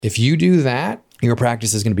If you do that, your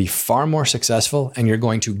practice is going to be far more successful, and you're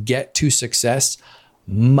going to get to success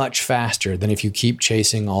much faster than if you keep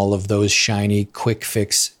chasing all of those shiny quick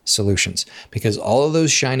fix solutions. Because all of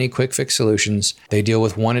those shiny quick fix solutions, they deal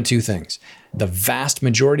with one of two things. The vast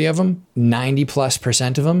majority of them,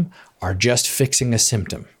 90+% of them, are just fixing a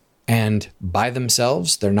symptom. And by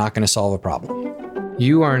themselves, they're not going to solve a problem.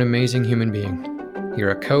 You are an amazing human being. You're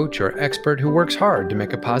a coach or expert who works hard to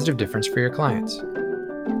make a positive difference for your clients.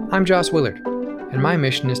 I'm Joss Willard, and my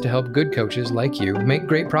mission is to help good coaches like you make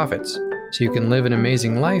great profits so you can live an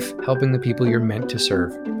amazing life helping the people you're meant to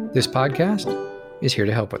serve. This podcast is here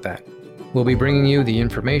to help with that. We'll be bringing you the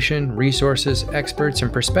information, resources, experts,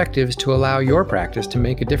 and perspectives to allow your practice to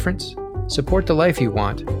make a difference, support the life you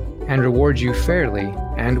want, and reward you fairly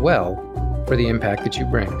and well for the impact that you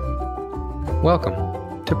bring.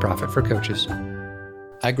 Welcome to Profit for Coaches.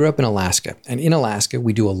 I grew up in Alaska, and in Alaska,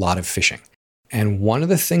 we do a lot of fishing. And one of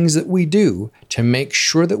the things that we do to make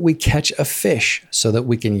sure that we catch a fish so that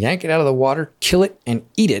we can yank it out of the water, kill it, and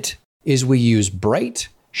eat it is we use bright,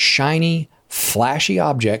 shiny, flashy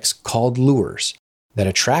objects called lures that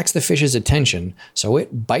attracts the fish's attention so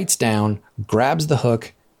it bites down, grabs the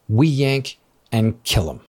hook, we yank, and kill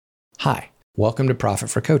them. Hi, welcome to Profit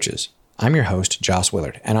for Coaches. I'm your host, Joss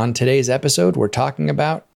Willard, and on today's episode, we're talking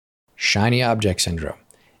about shiny object syndrome.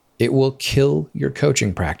 It will kill your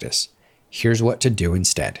coaching practice. Here's what to do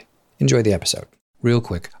instead. Enjoy the episode. Real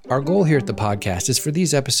quick, our goal here at the podcast is for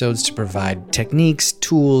these episodes to provide techniques,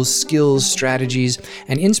 tools, skills, strategies,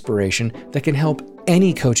 and inspiration that can help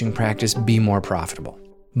any coaching practice be more profitable.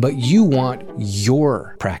 But you want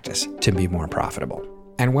your practice to be more profitable.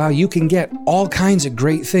 And while you can get all kinds of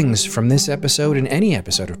great things from this episode and any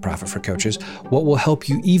episode of Profit for Coaches, what will help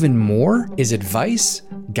you even more is advice,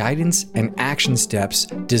 guidance, and action steps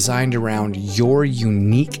designed around your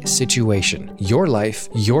unique situation, your life,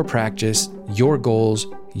 your practice, your goals,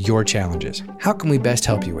 your challenges. How can we best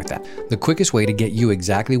help you with that? The quickest way to get you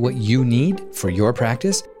exactly what you need for your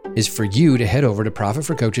practice is for you to head over to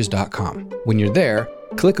profitforcoaches.com. When you're there,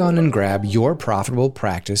 click on and grab your Profitable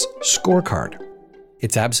Practice Scorecard.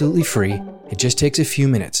 It's absolutely free. It just takes a few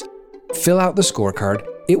minutes. Fill out the scorecard.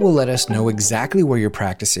 It will let us know exactly where your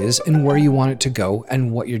practice is and where you want it to go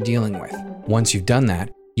and what you're dealing with. Once you've done that,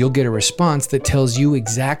 you'll get a response that tells you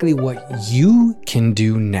exactly what you can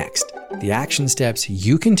do next, the action steps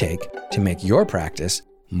you can take to make your practice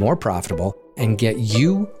more profitable and get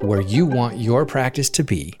you where you want your practice to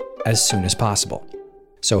be as soon as possible.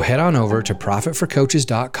 So head on over to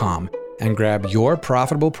profitforcoaches.com and grab your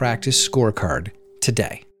Profitable Practice Scorecard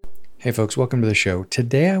today. Hey folks, welcome to the show.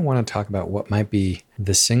 Today I want to talk about what might be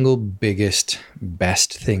the single biggest,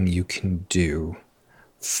 best thing you can do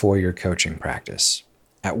for your coaching practice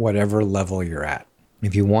at whatever level you're at.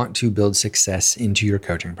 If you want to build success into your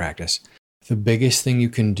coaching practice, the biggest thing you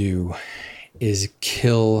can do is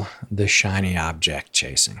kill the shiny object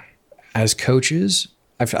chasing. As coaches,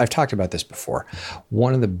 I've talked about this before.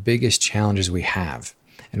 One of the biggest challenges we have,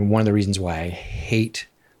 and one of the reasons why I hate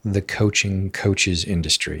the coaches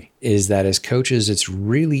industry, is that as coaches, it's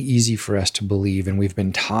really easy for us to believe, and we've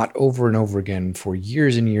been taught over and over again for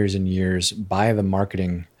years and years and years by the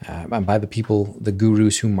marketing, by the people, the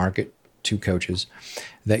gurus who market to coaches,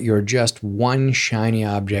 that you're just one shiny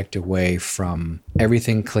object away from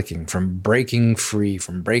everything clicking, from breaking free,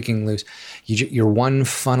 from breaking loose. You're one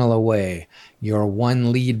funnel away. You're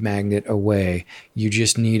one lead magnet away. You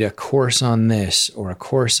just need a course on this or a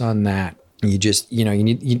course on that. You just, you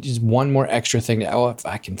need just one more extra thing to, if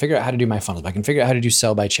I can figure out how to do my funnels, if I can figure out how to do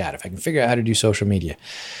sell by chat, if I can figure out how to do social media,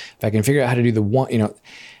 if I can figure out how to do the one,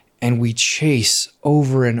 and we chase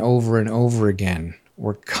over and over and over again.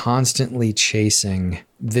 We're constantly chasing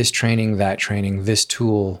this training, this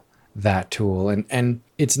tool, that tool. And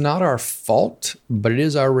it's not our fault, but it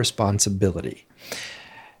is our responsibility.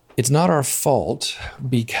 It's not our fault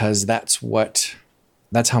because that's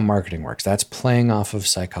how marketing works. That's playing off of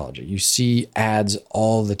psychology. You see ads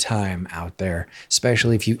all the time out there,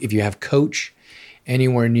 especially if you have coach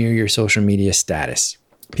anywhere near your social media status.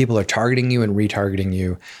 People are targeting you and retargeting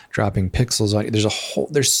you, dropping pixels on you.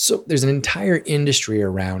 There's an entire industry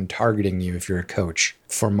around targeting you if you're a coach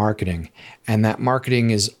for marketing. And that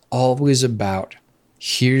marketing is always about,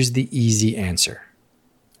 here's the easy answer,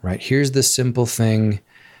 right? Here's the simple thing.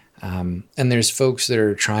 And there's folks that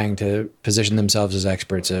are trying to position themselves as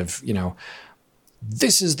experts of,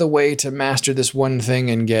 this is the way to master this one thing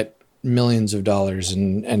and get millions of dollars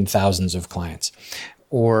and thousands of clients.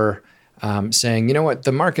 Or saying, you know what,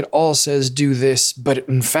 the market all says do this, but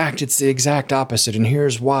in fact, it's the exact opposite. And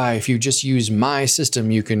here's why. If you just use my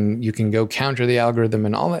system, you can go counter the algorithm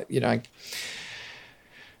and all that.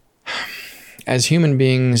 As human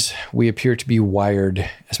beings, we appear to be wired,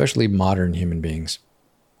 especially modern human beings.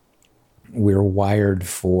 We're wired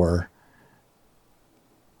for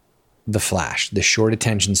the flash, the short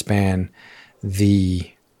attention span,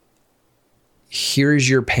 here's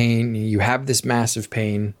your pain, you have this massive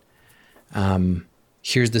pain,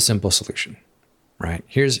 here's the simple solution, right?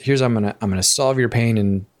 Here's I'm gonna solve your pain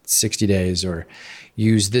in 60 days, or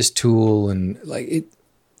use this tool, and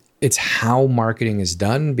it's how marketing is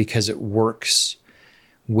done because it works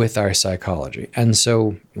with our psychology. And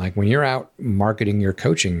so like when you're out marketing your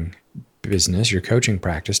coaching business, your coaching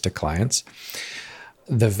practice to clients,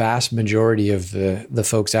 the vast majority of the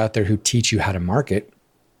folks out there who teach you how to market,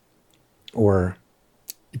 or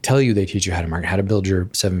tell you they teach you how to market, how to build your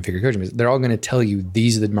 7-figure coaching business, they're all going to tell you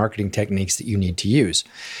these are the marketing techniques that you need to use.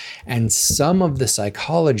 And some of the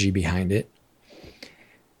psychology behind it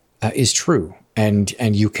is true. And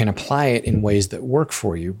you can apply it in ways that work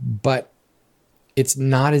for you, but it's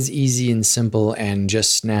not as easy and simple and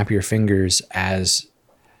just snap your fingers as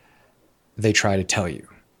they try to tell you.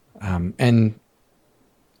 And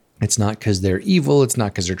it's not because they're evil. It's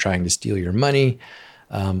not because they're trying to steal your money.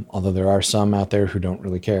 Although there are some out there who don't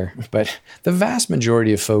really care. But the vast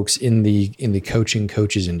majority of folks in the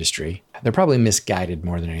coaches industry, they're probably misguided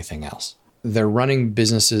more than anything else. They're running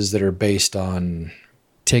businesses that are based on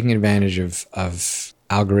taking advantage of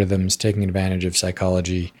algorithms, taking advantage of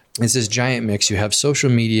psychology. It's this giant mix. You have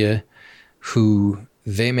social media, who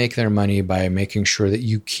they make their money by making sure that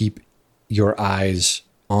you keep your eyes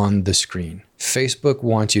on the screen. Facebook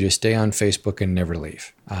wants you to stay on Facebook and never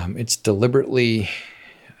leave. It's deliberately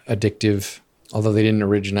addictive, although they didn't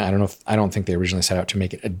originally, I don't think they originally set out to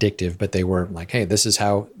make it addictive, but they were like, hey, this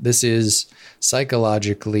is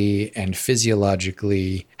psychologically and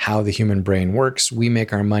physiologically how the human brain works. We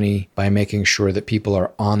make our money by making sure that people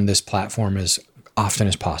are on this platform as often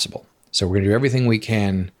as possible. So we're going to do everything we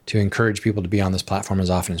can to encourage people to be on this platform as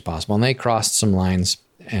often as possible. And they crossed some lines,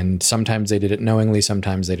 and sometimes they did it knowingly,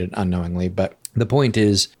 sometimes they did it unknowingly. But the point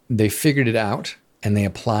is, they figured it out and they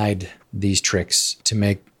applied these tricks to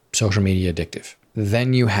make social media addictive.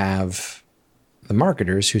 Then you have the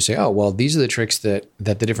marketers who say, oh, well, these are the tricks that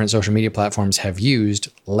the different social media platforms have used.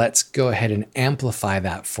 Let's go ahead and amplify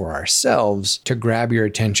that for ourselves to grab your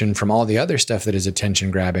attention from all the other stuff that is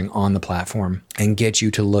attention grabbing on the platform and get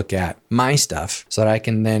you to look at my stuff so that I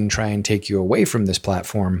can then try and take you away from this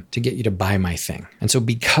platform to get you to buy my thing. And so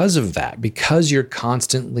because of that, because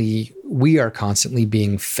we are constantly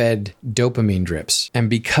being fed dopamine drips. And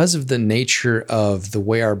because of the nature of the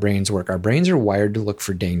way our brains work, our brains are wired to look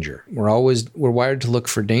for danger. We're wired to look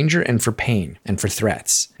for danger and for pain and for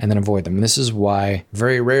threats and then avoid them. And this is why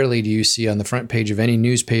very rarely do you see on the front page of any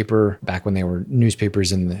newspaper, back when they were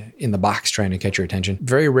newspapers in the box trying to catch your attention,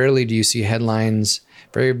 very rarely do you see headlines.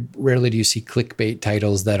 Very rarely do you see clickbait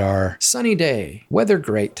titles that are sunny day, weather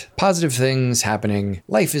great, positive things happening,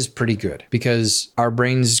 life is pretty good, because our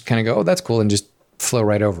brains kind of go, oh, that's cool, and just flow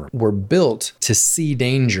right over. We're built to see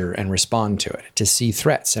danger and respond to it, to see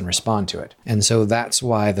threats and respond to it. And so that's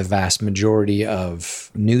why the vast majority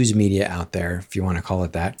of news media out there, if you want to call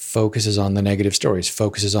it that, focuses on the negative stories,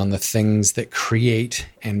 focuses on the things that create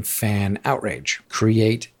and fan outrage,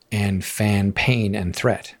 create and fan pain and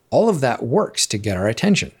threat. All of that works to get our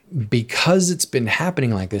attention. Because it's been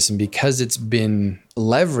happening like this, and because it's been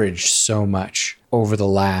leveraged so much over the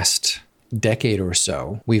last decade or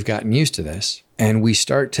so, we've gotten used to this. And we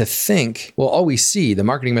start to think, well, all we see, the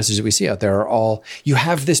marketing messages that we see out there are all, you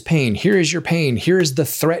have this pain. Here is your pain. Here is the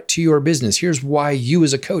threat to your business. Here's why you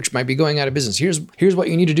as a coach might be going out of business. Here's what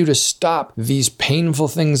you need to do to stop these painful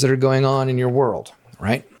things that are going on in your world,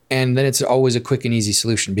 right? And then it's always a quick and easy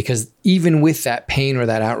solution, because even with that pain or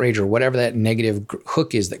that outrage or whatever that negative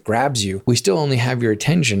hook is that grabs you, we still only have your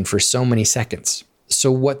attention for so many seconds.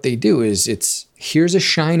 So what they do is here's a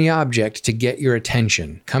shiny object to get your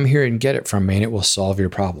attention. Come here and get it from me and it will solve your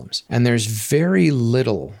problems. And there's very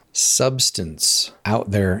little substance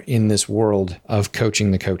out there in this world of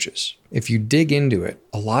coaching the coaches. If you dig into it,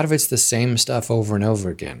 a lot of it's the same stuff over and over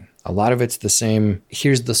again. A lot of it's the same,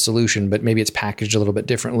 here's the solution, but maybe it's packaged a little bit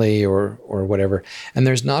differently or whatever. And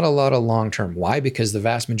there's not a lot of long-term. Why? Because the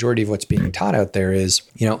vast majority of what's being taught out there is,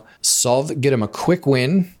 get them a quick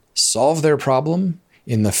win, solve their problem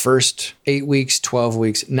in the first 8 weeks, 12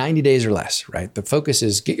 weeks, 90 days or less, right? The focus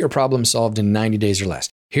is get your problem solved in 90 days or less.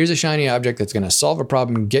 Here's a shiny object that's going to solve a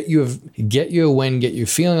problem, get you a win, get you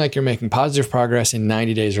feeling like you're making positive progress in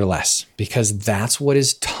 90 days or less, because that's what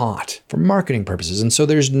is taught for marketing purposes. And so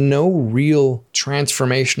there's no real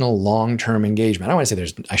transformational long-term engagement.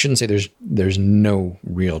 I shouldn't say there's no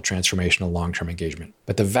real transformational long-term engagement,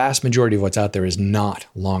 but the vast majority of what's out there is not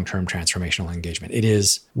long-term transformational engagement. It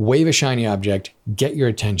is wave a shiny object, get your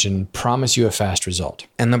attention, promise you a fast result.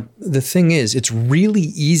 And the thing is, it's really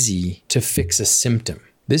easy to fix a symptom.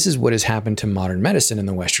 This is what has happened to modern medicine in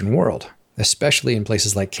the Western world, especially in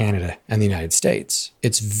places like Canada and the United States.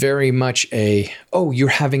 It's very much you're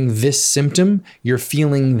having this symptom, you're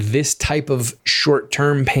feeling this type of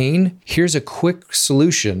short-term pain. Here's a quick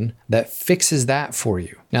solution that fixes that for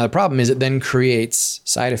you. Now, the problem is it then creates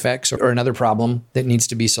side effects or another problem that needs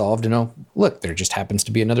to be solved. Look, there just happens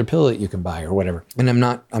to be another pill that you can buy or whatever. And I'm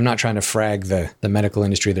not trying to frag the medical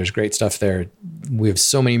industry. There's great stuff there. We have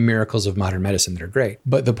so many miracles of modern medicine that are great.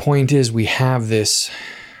 But the point is, we have this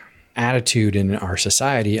attitude in our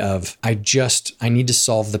society of, I need to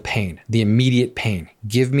solve the pain, the immediate pain.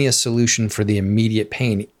 Give me a solution for the immediate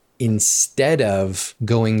pain, instead of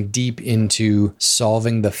going deep into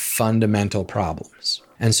solving the fundamental problems.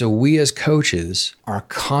 And so we as coaches are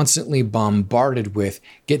constantly bombarded with,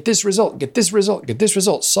 get this result, get this result, get this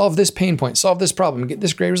result, solve this pain point, solve this problem, get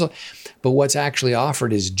this great result. But what's actually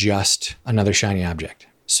offered is just another shiny object.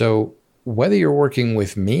 So whether you're working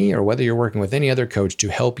with me or whether you're working with any other coach to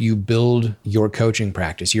help you build your coaching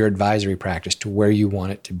practice, your advisory practice to where you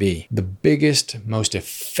want it to be, the biggest, most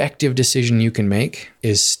effective decision you can make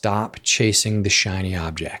is stop chasing the shiny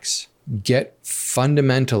objects. Get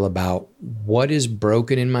fundamental about what is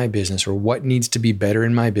broken in my business or what needs to be better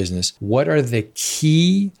in my business. What are the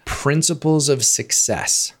key principles of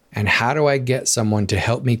success? And how do I get someone to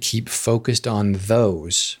help me keep focused on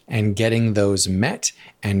those and getting those met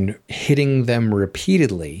and hitting them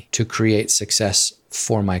repeatedly to create success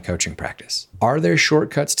for my coaching practice? Are there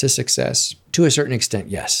shortcuts to success? To a certain extent,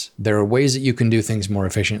 yes. There are ways that you can do things more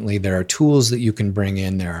efficiently. There are tools that you can bring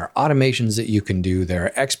in. There are automations that you can do. There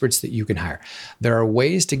are experts that you can hire. There are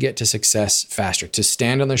ways to get to success faster, to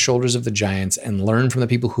stand on the shoulders of the giants and learn from the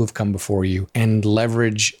people who have come before you and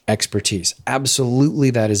leverage expertise. Absolutely,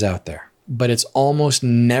 that is out there. But it's almost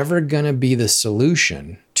never going to be the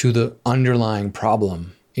solution to the underlying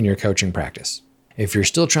problem in your coaching practice. If you're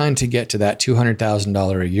still trying to get to that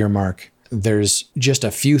 $200,000 a year mark, there's just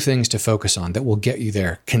a few things to focus on that will get you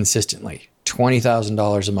there consistently.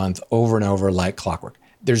 $20,000 a month over and over like clockwork.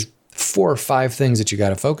 There's 4 or 5 things that you got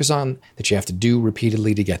to focus on that you have to do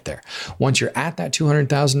repeatedly to get there. Once you're at that $200,000,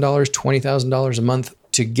 $20,000 a month,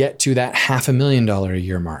 to get to that $500,000 a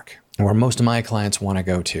year mark, where most of my clients want to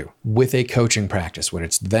go to with a coaching practice, when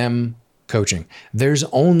it's them coaching, there's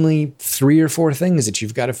only 3 or 4 things that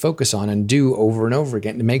you've got to focus on and do over and over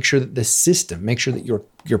again to make sure that the system, make sure that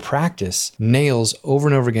your practice nails over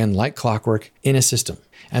and over again like clockwork in a system.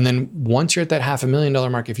 And then once you're at that $500,000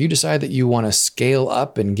 mark, if you decide that you want to scale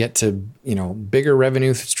up and get to, bigger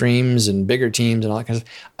revenue streams and bigger teams and all that kind of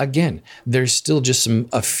stuff, again, there's still just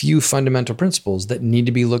a few fundamental principles that need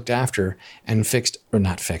to be looked after and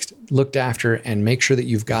looked after and make sure that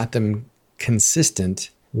you've got them consistent,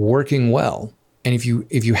 working well. And if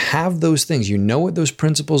you have those things, you know what those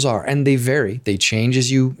principles are, and they vary, they change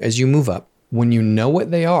as you move up. When you know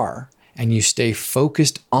what they are and you stay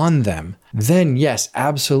focused on them, then yes,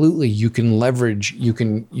 absolutely, you can leverage, you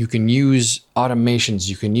can use automations,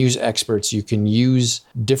 you can use experts, you can use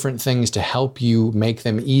different things to help you make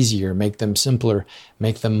them easier, make them simpler,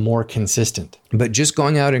 make them more consistent. But just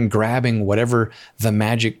going out and grabbing whatever the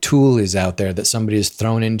magic tool is out there that somebody has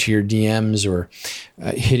thrown into your DMs or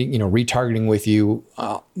hitting, retargeting with you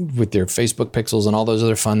with their Facebook pixels and all those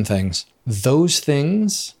other fun things, those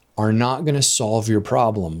things are not going to solve your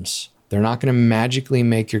problems. They're not going to magically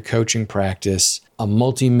make your coaching practice a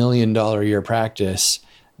multi-million-dollar a year practice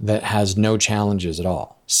that has no challenges at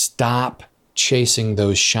all. Stop chasing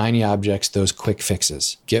those shiny objects, those quick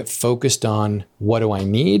fixes. Get focused on, what do I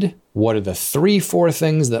need? What are the 3-4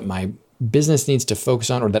 things that my business needs to focus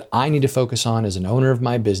on, or that I need to focus on as an owner of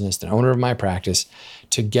my business, the owner of my practice,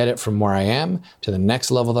 to get it from where I am to the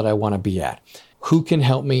next level that I want to be at? Who can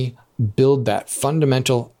help me build that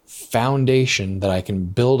fundamental foundation that I can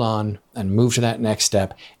build on and move to that next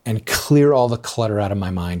step and clear all the clutter out of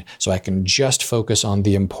my mind so I can just focus on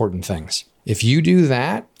the important things? If you do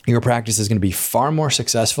that, your practice is going to be far more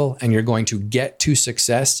successful, and you're going to get to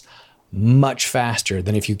success much faster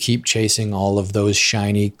than if you keep chasing all of those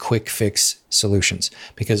shiny quick fix solutions.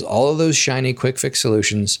 Because all of those shiny quick fix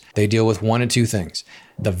solutions, they deal with 1 of 2 things.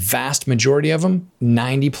 The vast majority of them,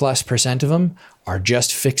 90+% of them, are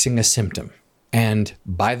just fixing a symptom. And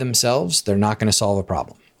by themselves, they're not going to solve a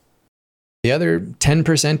problem. The other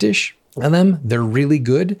 10%-ish of them, they're really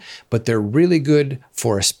good, but they're really good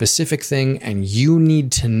for a specific thing, and you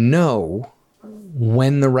need to know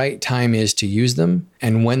when the right time is to use them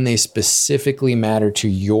and when they specifically matter to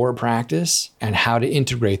your practice and how to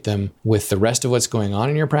integrate them with the rest of what's going on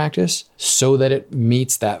in your practice so that it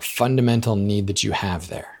meets that fundamental need that you have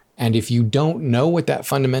there. And if you don't know what that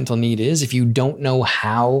fundamental need is, if you don't know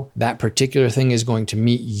how that particular thing is going to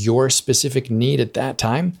meet your specific need at that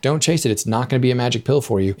time, don't chase it. It's not going to be a magic pill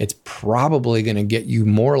for you. It's probably going to get you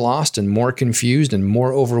more lost and more confused and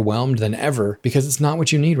more overwhelmed than ever because it's not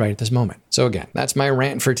what you need right at this moment. So again, that's my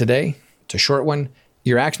rant for today. It's a short one.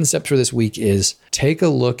 Your action steps for this week is take a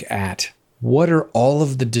look at what are all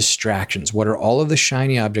of the distractions? What are all of the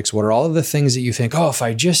shiny objects? What are all of the things that you think, oh, if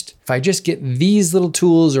I just get these little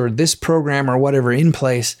tools or this program or whatever in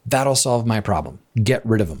place, that'll solve my problem. Get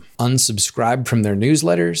rid of them. Unsubscribe from their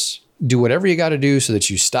newsletters. Do whatever you got to do so that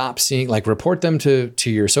you stop seeing, like report them to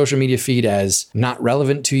your social media feed as not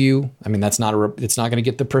relevant to you. I mean, it's not going to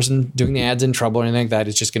get the person doing the ads in trouble or anything like that.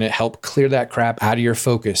 It's just going to help clear that crap out of your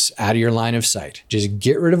focus, out of your line of sight. Just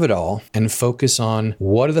get rid of it all and focus on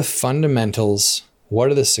what are the fundamentals, what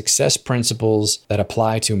are the success principles that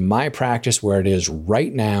apply to my practice where it is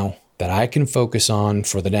right now that I can focus on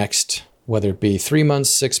for the next, whether it be 3 months,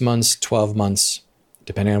 6 months, 12 months,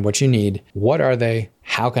 depending on what you need. What are they?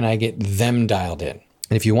 How can I get them dialed in?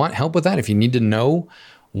 And if you want help with that, if you need to know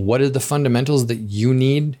what are the fundamentals that you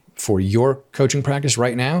need for your coaching practice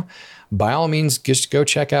right now, by all means, just go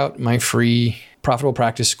check out my free Profitable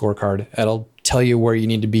Practice Scorecard. It'll tell you where you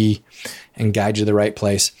need to be and guide you to the right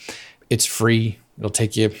place. It's free. It'll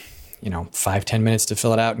take you, 5-10 minutes to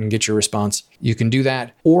fill it out and get your response. You can do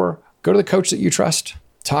that, or go to the coach that you trust,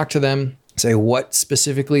 talk to them. Say, what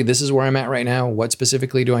specifically, this is where I'm at right now. What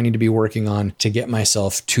specifically do I need to be working on to get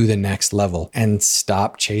myself to the next level? And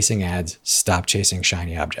stop chasing ads. Stop chasing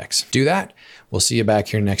shiny objects. Do that. We'll see you back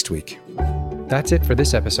here next week. That's it for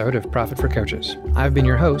this episode of Profit for Coaches. I've been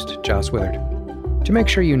your host, Joss Willard. To make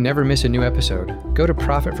sure you never miss a new episode, go to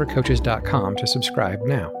profitforcoaches.com to subscribe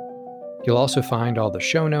now. You'll also find all the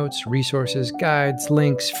show notes, resources, guides,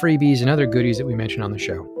 links, freebies, and other goodies that we mention on the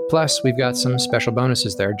show. Plus, we've got some special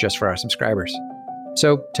bonuses there just for our subscribers.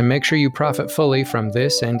 So, to make sure you profit fully from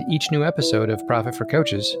this and each new episode of Profit for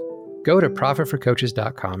Coaches, go to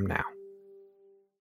profitforcoaches.com now.